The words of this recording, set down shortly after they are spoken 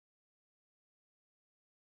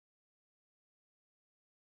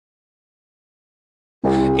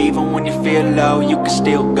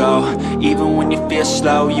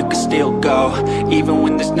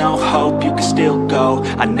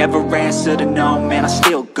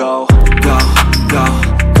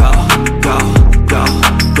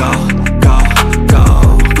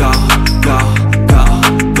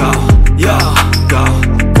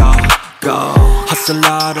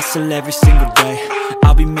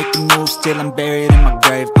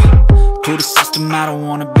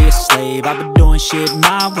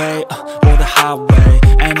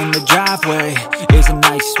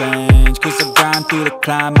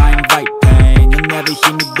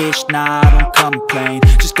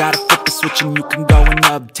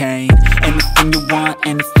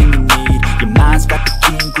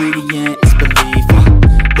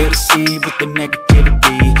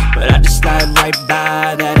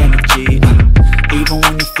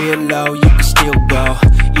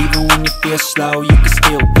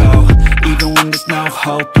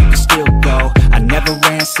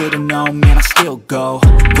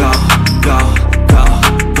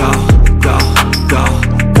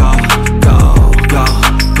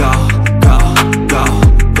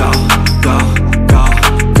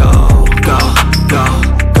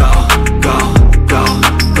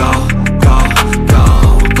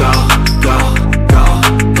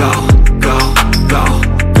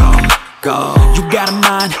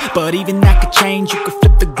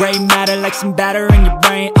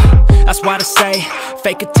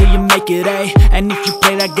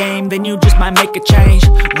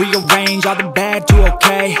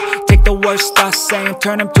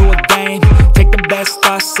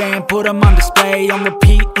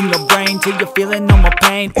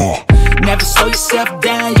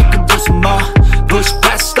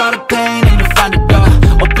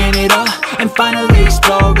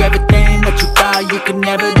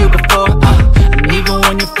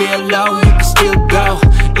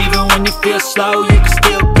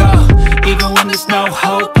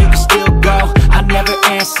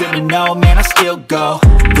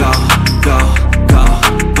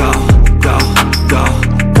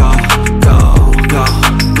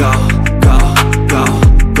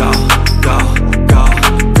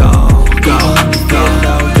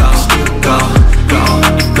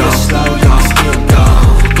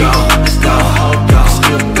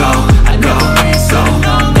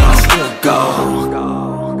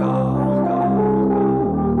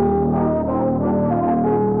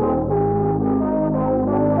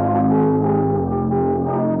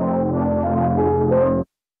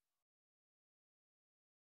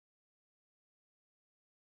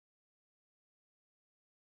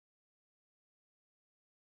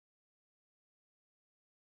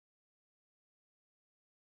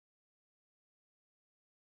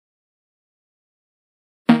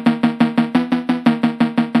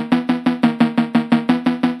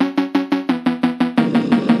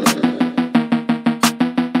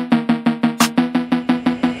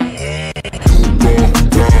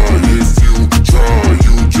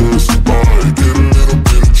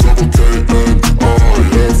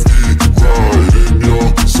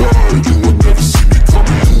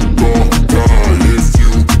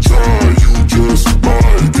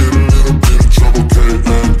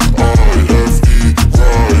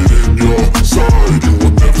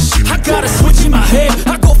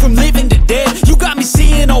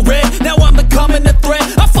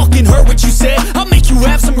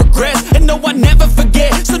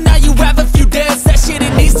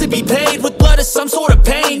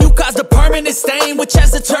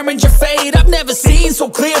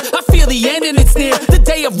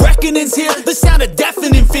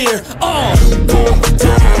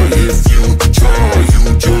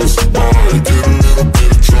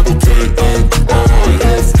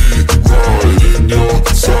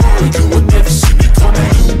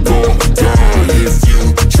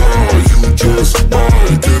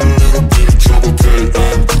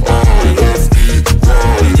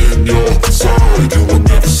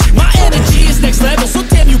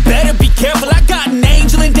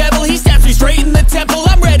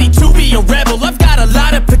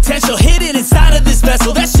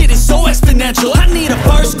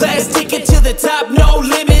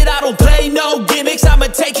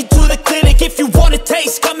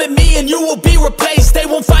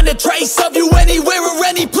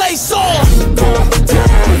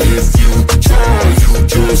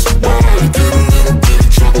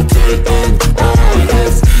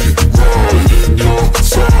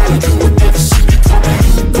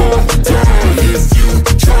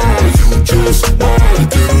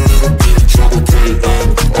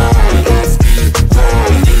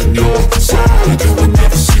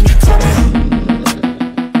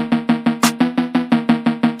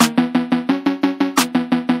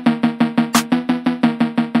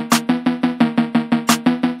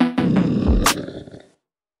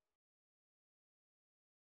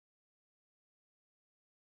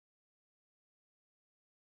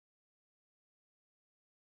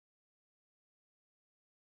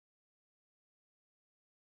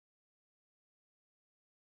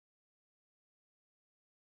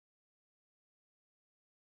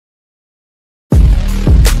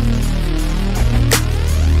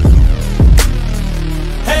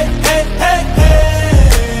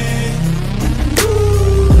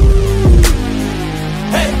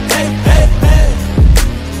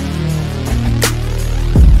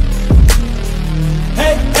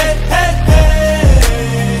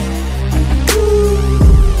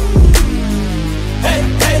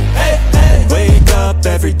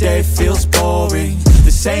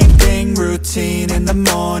same thing, routine in the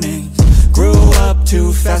morning. Grew up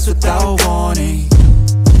too fast without warning,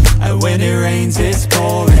 and when it rains it's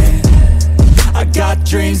pouring. I got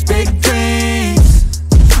dreams, big dreams,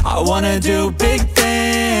 I wanna do big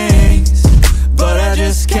things, but I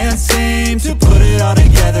just can't seem to put it all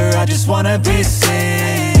together. I just wanna be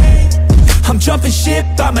seen. I'm jumping ship,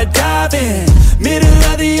 I'ma dive in, middle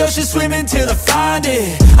of the ocean, swimming till I find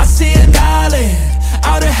it. I see an island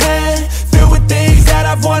out ahead, filled with things that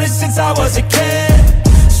I've wanted since I was a kid.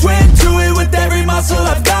 Swim through it with every muscle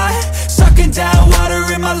I've got, sucking down water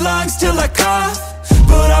in my lungs till I cough.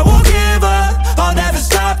 But I won't give up, I'll never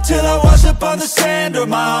stop till I wash up on the sand or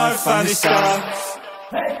my heart finally stops.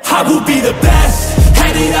 I will be the best,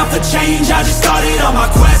 headed out for change, I just started on my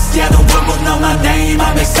quest. Yeah, the world will know my name,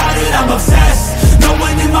 I'm excited, I'm obsessed. No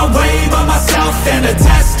one in my way but myself and a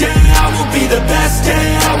test. Yeah, I will be the best,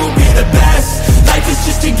 yeah, I will be the best. Life is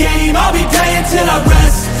just a game, I'll be playing till I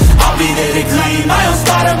rest. I'll be there to claim my own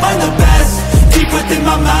spot among the best. Deep within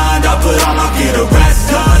my mind, I'll put all my gear to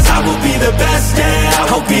rest. Cause I will be the best,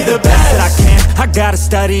 yeah, I'll be the best that I can. I gotta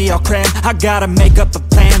study, I'll cram, I gotta make up a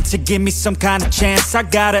plan to give me some kind of chance. I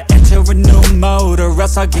gotta enter a new mode or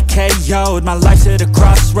else I'll get KO'd. My life's at a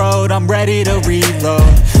crossroad, I'm ready to reload.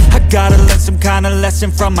 I gotta learn some kind of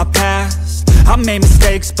lesson from my past. I made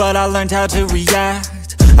mistakes but I learned how to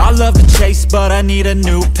react. I love to chase but I need a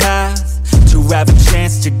new path to have a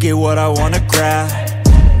chance to get what I wanna grab.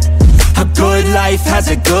 A good life has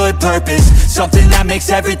a good purpose, something that makes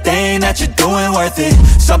everything that you're doing worth it.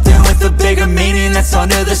 Something with a bigger meaning that's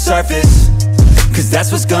under the surface, cause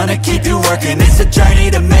that's what's gonna keep you working. It's a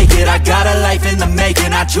journey to make it, I got a life in the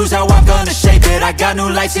making. I choose how I'm gonna shape it, I got new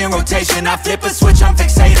lights in rotation. I flip a switch, I'm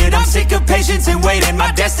fixated, I'm sick of patience and waiting.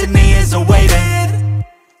 My destiny is awaiting.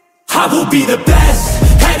 I will be the best,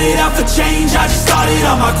 headed out for change, I just started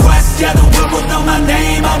on my quest. Yeah, the world will know my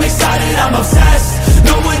name, I'm excited, I'm obsessed.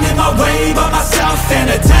 No one in my way but myself and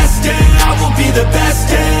a test. Yeah, I will be the best,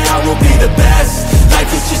 yeah, I will be the best. Life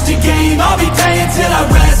is just a game, I'll be playing till I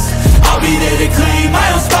rest. I'll be there to claim my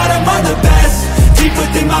own spot among the best. Deep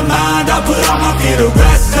within my mind, I'll put all my fear to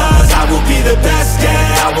rest. Cause I will be the best,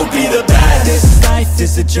 yeah, I will be the best. This life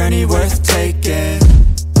is a journey worth taking,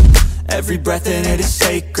 every breath in it is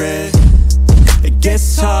sacred. It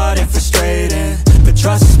gets hard and frustrating, but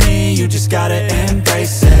trust me, you just gotta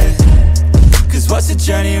embrace it. Cause what's a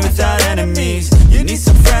journey without enemies? You need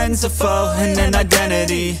some friends, a foe, and an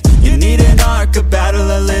identity. You need an arc, a battle,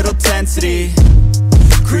 a little tensity.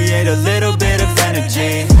 Create a little bit of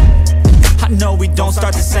energy. I know we don't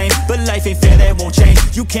start the same, but life ain't fair, that won't change.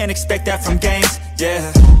 You can't expect that from games,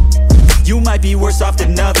 yeah. You might be worse off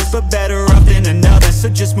than others, but better off than another. So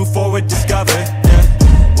just move forward, discover,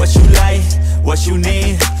 yeah. What you like, what you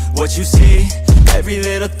need, what you see. Every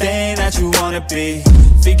little thing that you wanna be.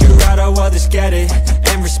 Figure out how others get it,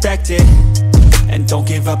 and respect it. And don't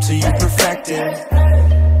give up till you perfect it.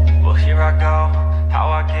 Well, here I go, how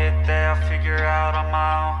I get there, I'll figure out on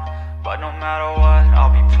my own. But no matter what,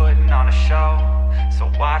 I'll be putting on a show.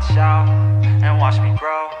 So watch out, and watch me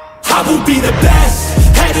grow. I will be the best,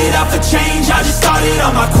 headed out for change, I just started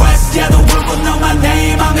on my quest. Yeah, the world will know my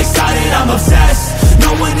name, I'm excited, I'm obsessed.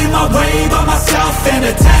 No one in my way but myself and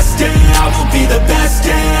a test. Yeah, I will be the best,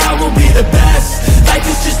 yeah, I will be the best. Life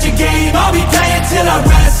is just a game, I'll be playing till I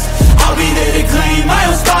rest. I'll be there to claim my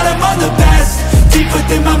own spot among the best. Deep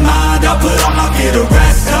within my mind, I'll put all my fear to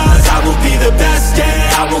rest. Cause I will be the best,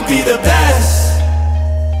 yeah, I will be the best.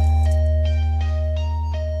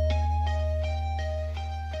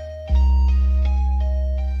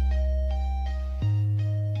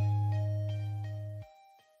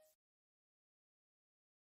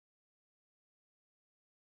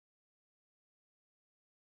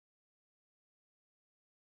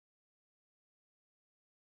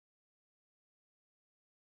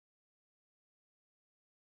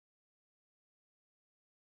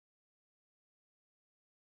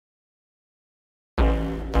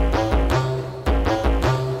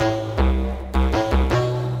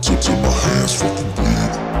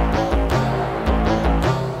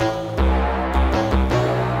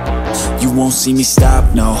 You won't see me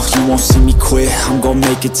stop, no, you won't see me quit. I'm gon'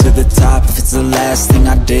 make it to the top if it's the last thing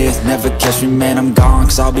I did. Never catch me, man, I'm gone,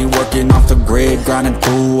 cause I'll be working off the grid. Grinding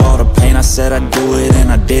through all the pain, I said I'd do it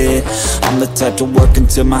and I did. I'm the type to work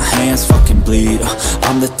until my hands fucking bleed.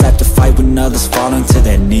 I'm the type to fight when others falling to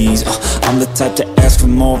their knees. I'm the type to ask for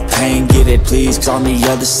more pain, get it please. Cause on the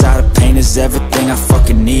other side of pain is everything I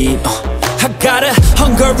fucking need. I got a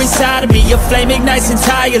hunger inside of me, a flame ignites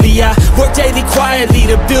entirely. I work daily quietly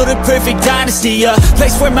to build a perfect dynasty, a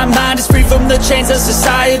place where my mind is free from the chains of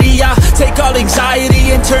society. I take all anxiety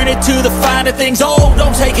and turn it to the finer things. Oh,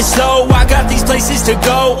 don't take it slow, I got these places to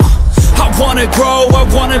go. I wanna grow, I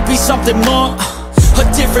wanna be something more, a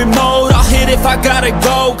different mode, I'll hit if I gotta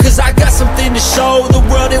go, cause I got something to show the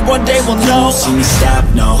world that one day will know. You won't see me stop,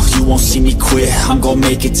 no, you won't see me quit. I'm gon'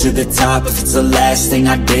 make it to the top if it's the last thing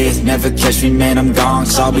I did. Never catch me, man, I'm gone,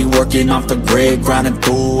 so I'll be working off the grid, grinding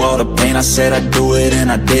through all the pain. I said I'd do it and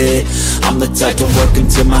I did. I'm the type to work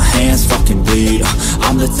until my hands fucking bleed.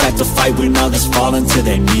 I'm the type to fight when others fall into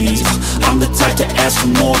their knees. I'm the type to ask for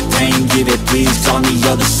more pain, give it please. On the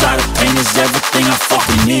other side of pain is everything I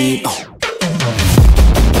fucking need.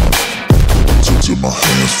 Till my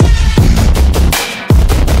hands fucking bleed.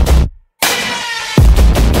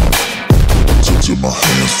 Till my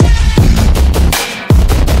hands fucking bleed.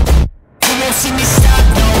 You won't see me stop,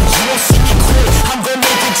 no, you won't see me quit. I'm gonna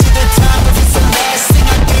make it to the top if it's the last thing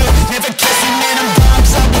I do. Never catch me, man, I'm gone,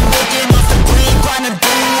 cause I've been working off the grid, grinding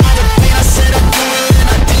through all the pain. I said I'd do it and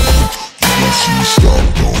I did. You won't see me stop,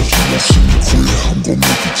 no, you won't see me quit. I'm gonna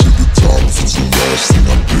make it to the top if it's the last thing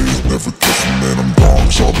I did. Never catch me, man, I'm gone,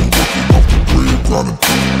 cause I've been working off the grid, grinding through